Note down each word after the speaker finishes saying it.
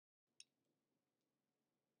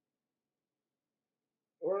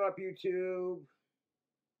What up, YouTube?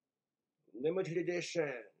 Limited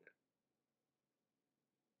edition.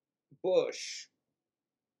 Bush.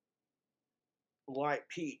 Light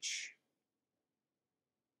peach.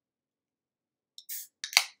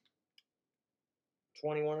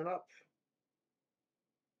 $21 and up.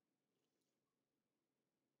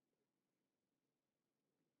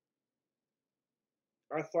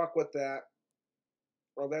 I fuck with that.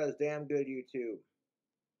 Well, that is damn good, YouTube.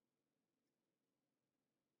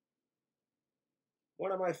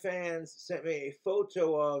 One of my fans sent me a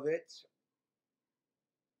photo of it,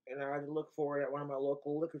 and I had to look for it at one of my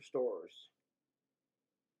local liquor stores.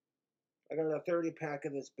 I got a 30-pack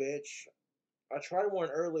of this bitch. I tried one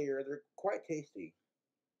earlier. They're quite tasty.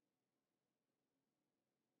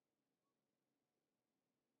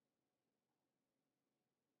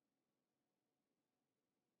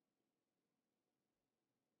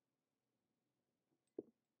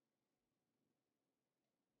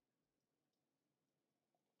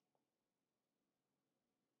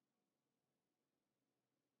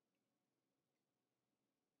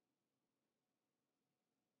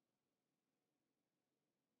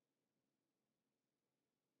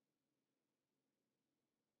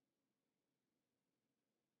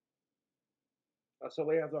 So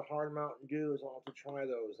they have the hard Mountain Dews. I'll have to try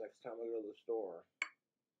those next time I go to the store.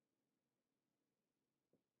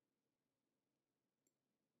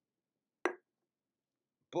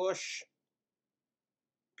 Bush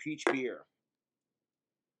peach beer.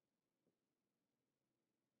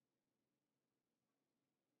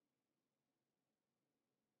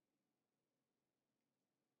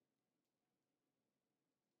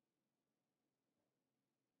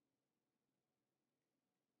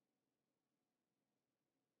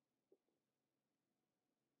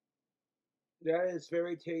 That is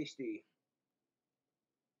very tasty.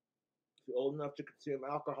 If you're old enough to consume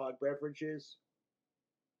alcoholic beverages,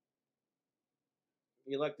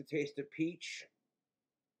 you like the taste of peach,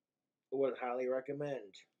 I would highly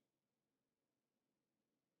recommend.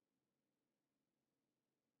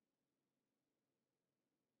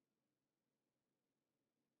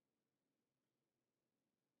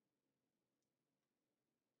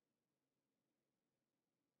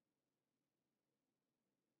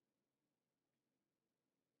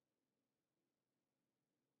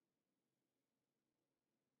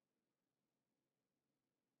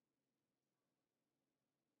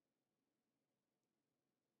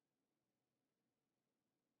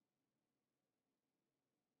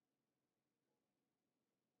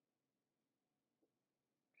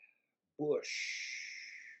 Bush.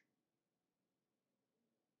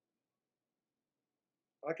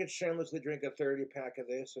 I could shamelessly drink a 30-pack of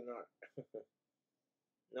this and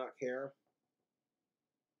not care.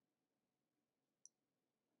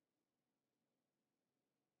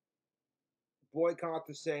 Boycott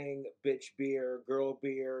the saying bitch beer, girl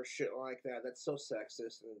beer, shit like that. That's so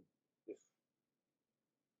sexist. And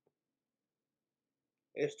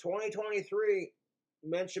it's 2023.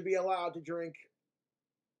 Men should be allowed to drink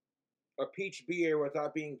a peach beer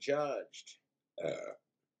without being judged.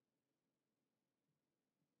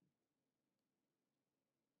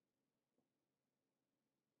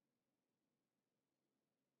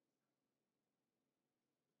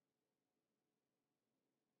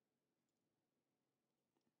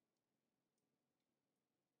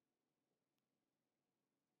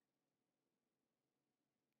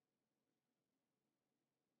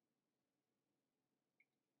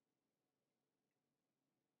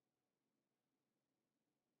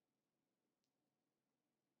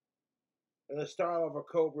 In the style of a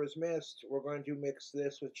Cobra's Mist, we're going to mix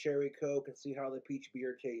this with Cherry Coke and see how the peach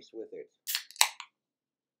beer tastes with it.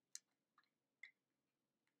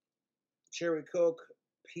 Cherry Coke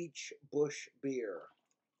Peach Bush Beer.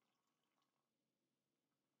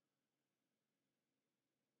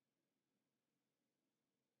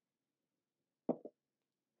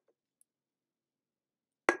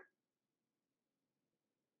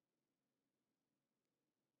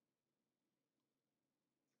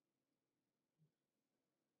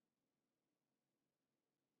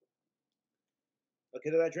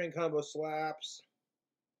 Okay, that drink combo slaps.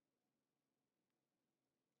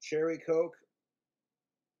 Cherry Coke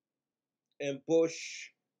and Bush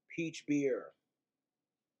Peach Beer.